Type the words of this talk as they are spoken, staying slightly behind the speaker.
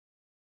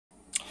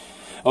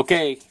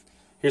Okay,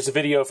 here's a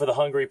video for the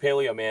hungry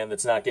paleo man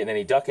that's not getting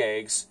any duck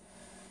eggs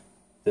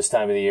this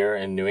time of the year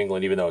in New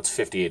England, even though it's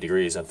 58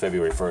 degrees on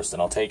February 1st,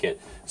 and I'll take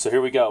it. So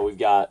here we go. We've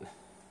got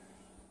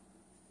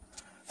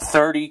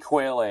 30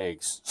 quail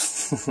eggs.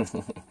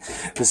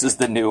 This is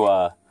the new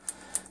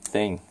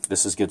thing.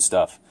 This is good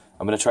stuff.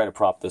 I'm going to try to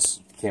prop this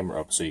camera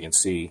up so you can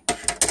see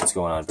what's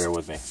going on. Bear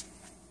with me.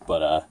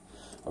 But,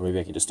 or maybe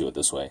I can just do it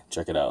this way.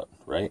 Check it out.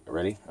 Right?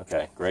 Ready?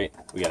 Okay, great.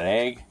 We got an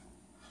egg.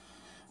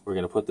 We're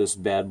going to put this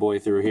bad boy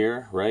through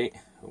here, right?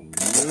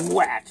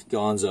 Whack!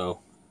 Gonzo.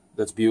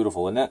 That's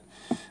beautiful, isn't it?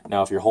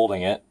 Now, if you're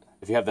holding it,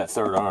 if you have that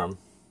third arm,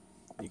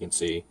 you can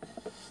see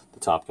the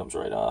top comes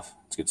right off.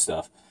 It's good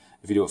stuff.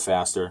 If you do it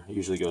faster, it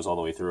usually goes all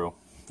the way through.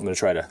 I'm going to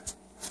try to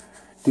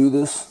do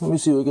this. Let me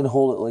see if we can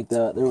hold it like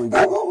that. There we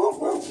go.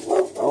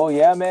 Oh,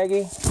 yeah,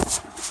 Maggie?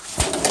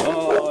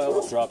 Oh, I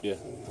almost dropped you.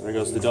 There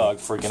goes the dog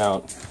freaking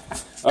out.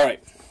 All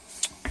right.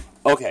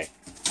 Okay.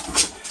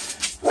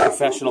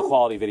 Professional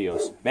quality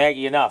videos.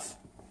 Maggie, enough.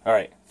 All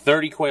right.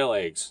 30 quail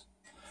eggs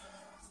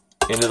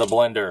into the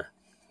blender.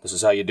 This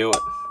is how you do it,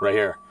 right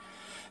here.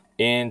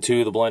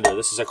 Into the blender.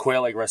 This is a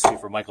quail egg recipe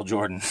for Michael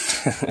Jordan.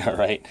 All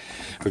right.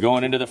 We're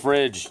going into the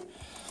fridge.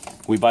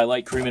 We buy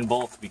light cream in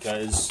bulk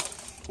because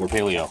we're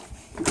paleo.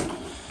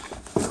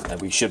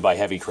 And we should buy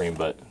heavy cream,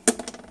 but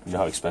you know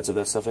how expensive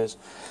that stuff is?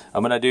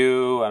 I'm going to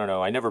do, I don't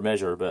know, I never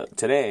measure, but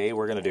today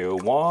we're going to do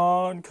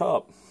 1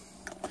 cup.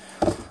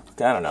 I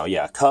don't know,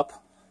 yeah, a cup.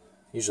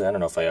 Usually, I don't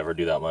know if I ever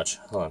do that much.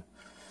 Hold on.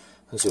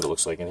 Let's see what it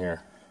looks like in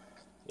here.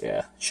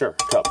 Yeah, sure,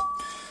 cup.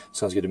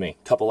 Sounds good to me.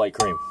 Cup of light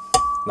cream.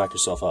 Knock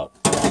yourself out.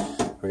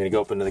 We're going to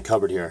go up into the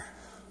cupboard here.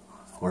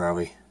 Where are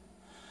we?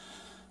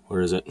 Where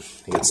is it?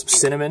 I got some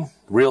cinnamon.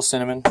 Real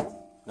cinnamon. None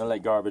of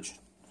that garbage.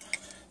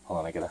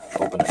 Hold on, I got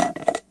to open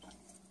it.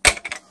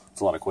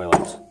 It's a lot of quail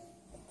eggs.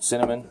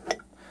 Cinnamon.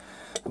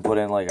 And put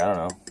in, like, I don't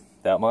know,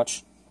 that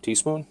much?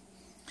 Teaspoon?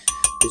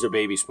 These are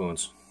baby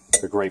spoons.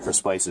 They're great for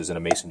spices in a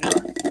mason jar.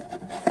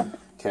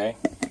 Okay,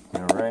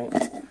 all right.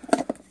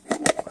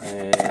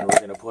 And we're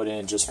going to put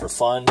in, just for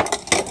fun,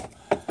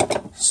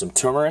 some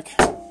turmeric.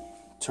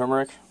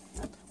 Turmeric.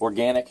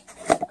 Organic.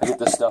 I get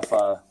this stuff,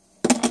 I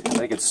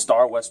think it's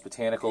Star West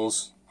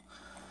Botanicals.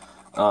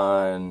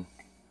 I'm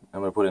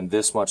going to put in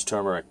this much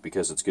turmeric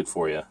because it's good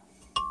for you.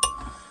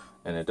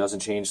 And it doesn't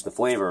change the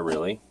flavor,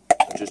 really.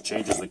 It just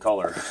changes the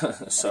color.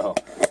 So,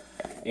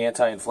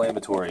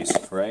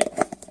 anti-inflammatories, right?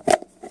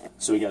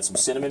 So we got some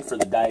cinnamon for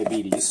the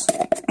diabetes.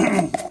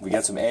 We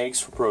got some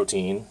eggs for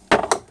protein.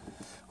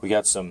 We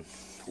got some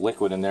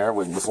liquid in there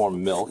in the form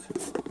of milk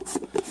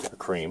or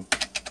cream.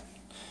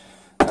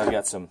 And I've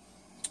got some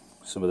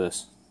of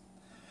this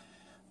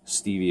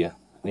stevia,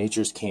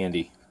 nature's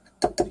candy.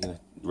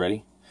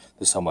 Ready?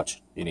 This is how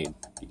much you need.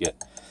 You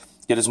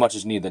get as much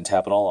as you need, then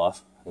tap it all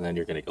off, and then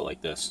you're gonna go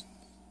like this.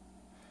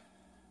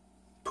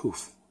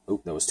 Poof. Oh,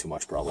 that was too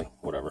much probably.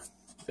 Whatever.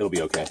 It'll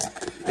be okay.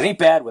 It ain't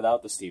bad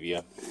without the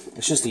stevia.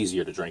 It's just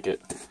easier to drink it.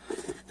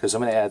 Because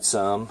I'm going to add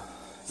some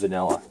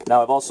vanilla.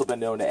 Now, I've also been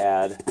known to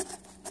add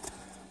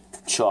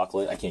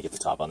chocolate. I can't get the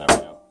top on that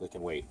right now. It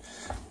can wait.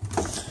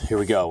 Here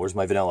we go. Where's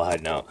my vanilla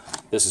hiding out?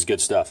 This is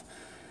good stuff.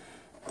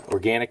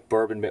 Organic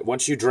bourbon.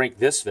 Once you drink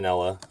this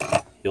vanilla,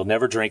 you'll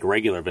never drink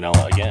regular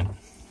vanilla again.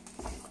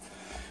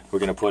 We're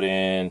going to put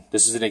in...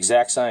 This is an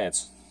exact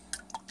science.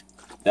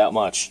 That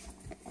much.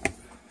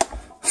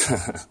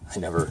 I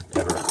never,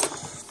 ever...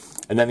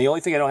 And then the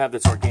only thing I don't have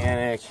that's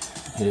organic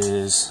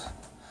is,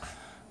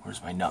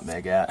 where's my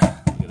nutmeg at?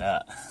 Look at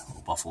that,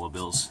 little Buffalo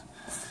Bills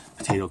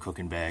potato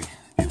cooking bag,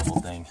 beautiful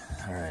thing.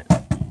 All right,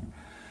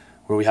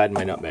 where are we hiding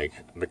my nutmeg?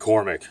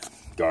 McCormick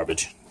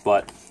garbage,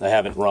 but I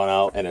haven't run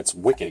out, and it's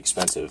wicked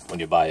expensive when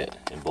you buy it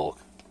in bulk.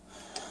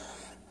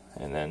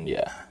 And then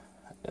yeah,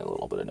 a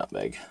little bit of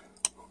nutmeg.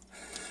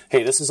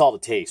 Hey, this is all to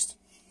taste,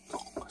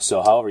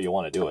 so however you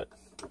want to do it.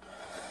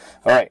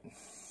 All right,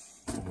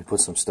 let me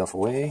put some stuff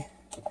away.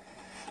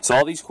 So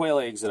all these quail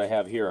eggs that I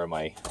have here are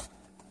the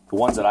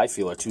ones that I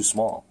feel are too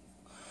small.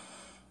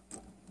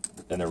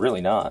 And they're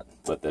really not,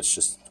 but that's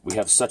just, we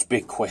have such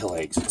big quail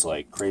eggs, it's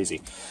like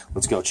crazy.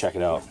 Let's go check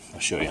it out. I'll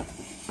show you.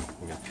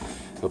 Okay.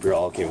 Hope you're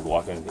all okay with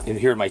walking in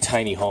here in my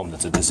tiny home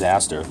that's a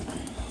disaster.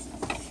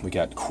 We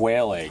got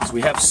quail eggs.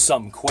 We have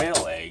some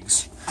quail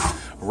eggs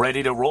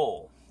ready to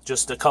roll.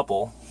 Just a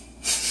couple,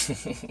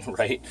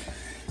 right?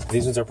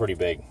 These ones are pretty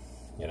big,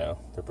 you know,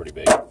 they're pretty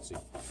big. Let's see.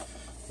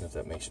 If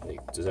that makes you,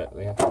 does that,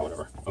 yeah,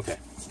 whatever. Okay,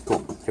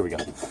 cool, here we go.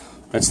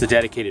 That's the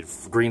dedicated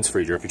greens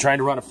freezer. If you're trying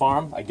to run a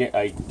farm,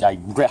 I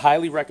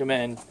highly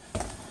recommend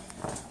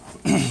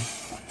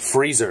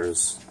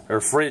freezers, or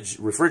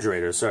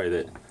refrigerators, sorry,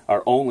 that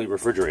are only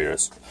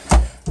refrigerators.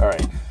 All right,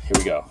 here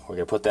we go. We're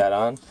gonna put that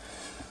on.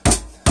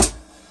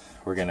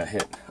 We're gonna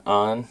hit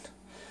on,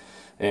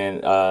 and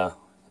today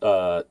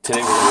we're gonna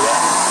do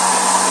that.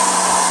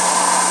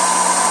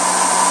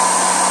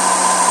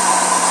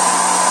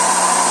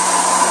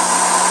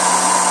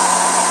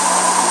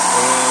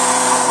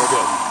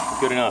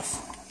 Good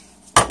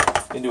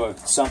enough. Into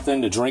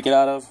something to drink it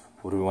out of.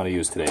 What do we want to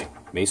use today?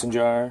 Mason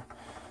jar,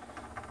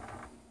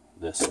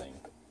 this thing.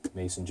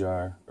 Mason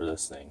jar, or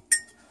this thing.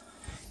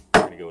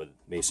 go with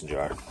mason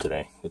jar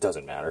today. It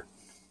doesn't matter.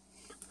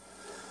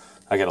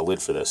 I got a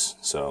lid for this,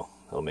 so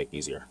it'll make it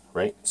easier,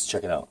 right? Let's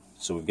check it out.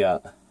 So we've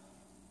got,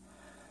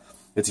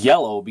 it's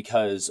yellow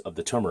because of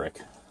the turmeric.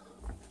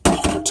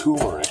 Or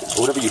turmeric,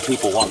 or whatever you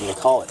people want me to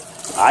call it.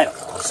 I don't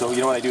know. So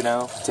you know what I do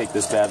now? Take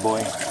this bad boy,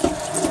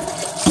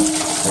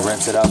 I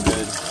rinse it out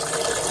good.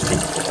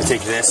 I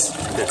take this,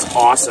 that's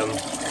awesome.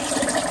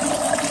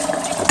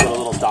 I put a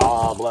little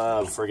dollop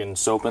of friggin'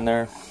 soap in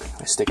there.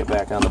 I stick it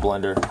back on the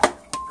blender,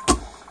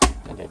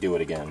 and I do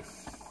it again.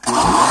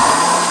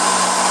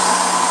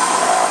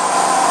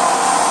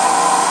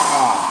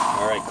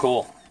 Alright,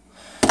 cool.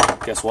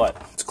 Guess what?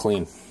 It's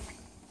clean.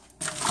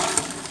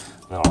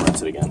 Now I'll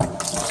rinse it again.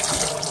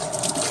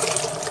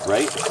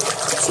 Right?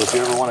 So if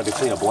you ever wanted to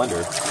clean a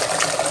blender,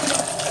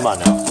 come on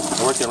now.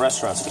 I worked in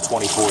restaurants for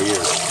 24 years.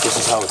 This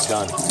is how it's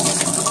done.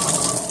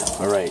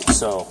 Alright,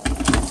 so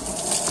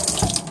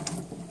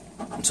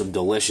some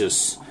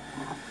delicious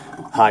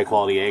high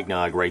quality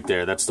eggnog right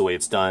there. That's the way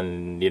it's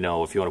done. You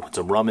know, if you want to put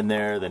some rum in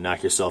there, then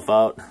knock yourself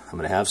out. I'm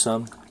going to have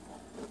some.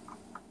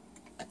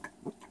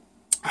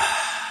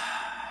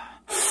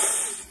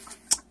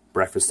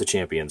 Breakfast of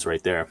champions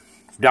right there.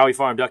 Dowie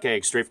Farm duck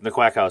eggs straight from the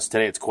quack house.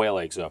 Today it's quail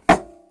eggs, so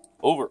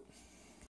over.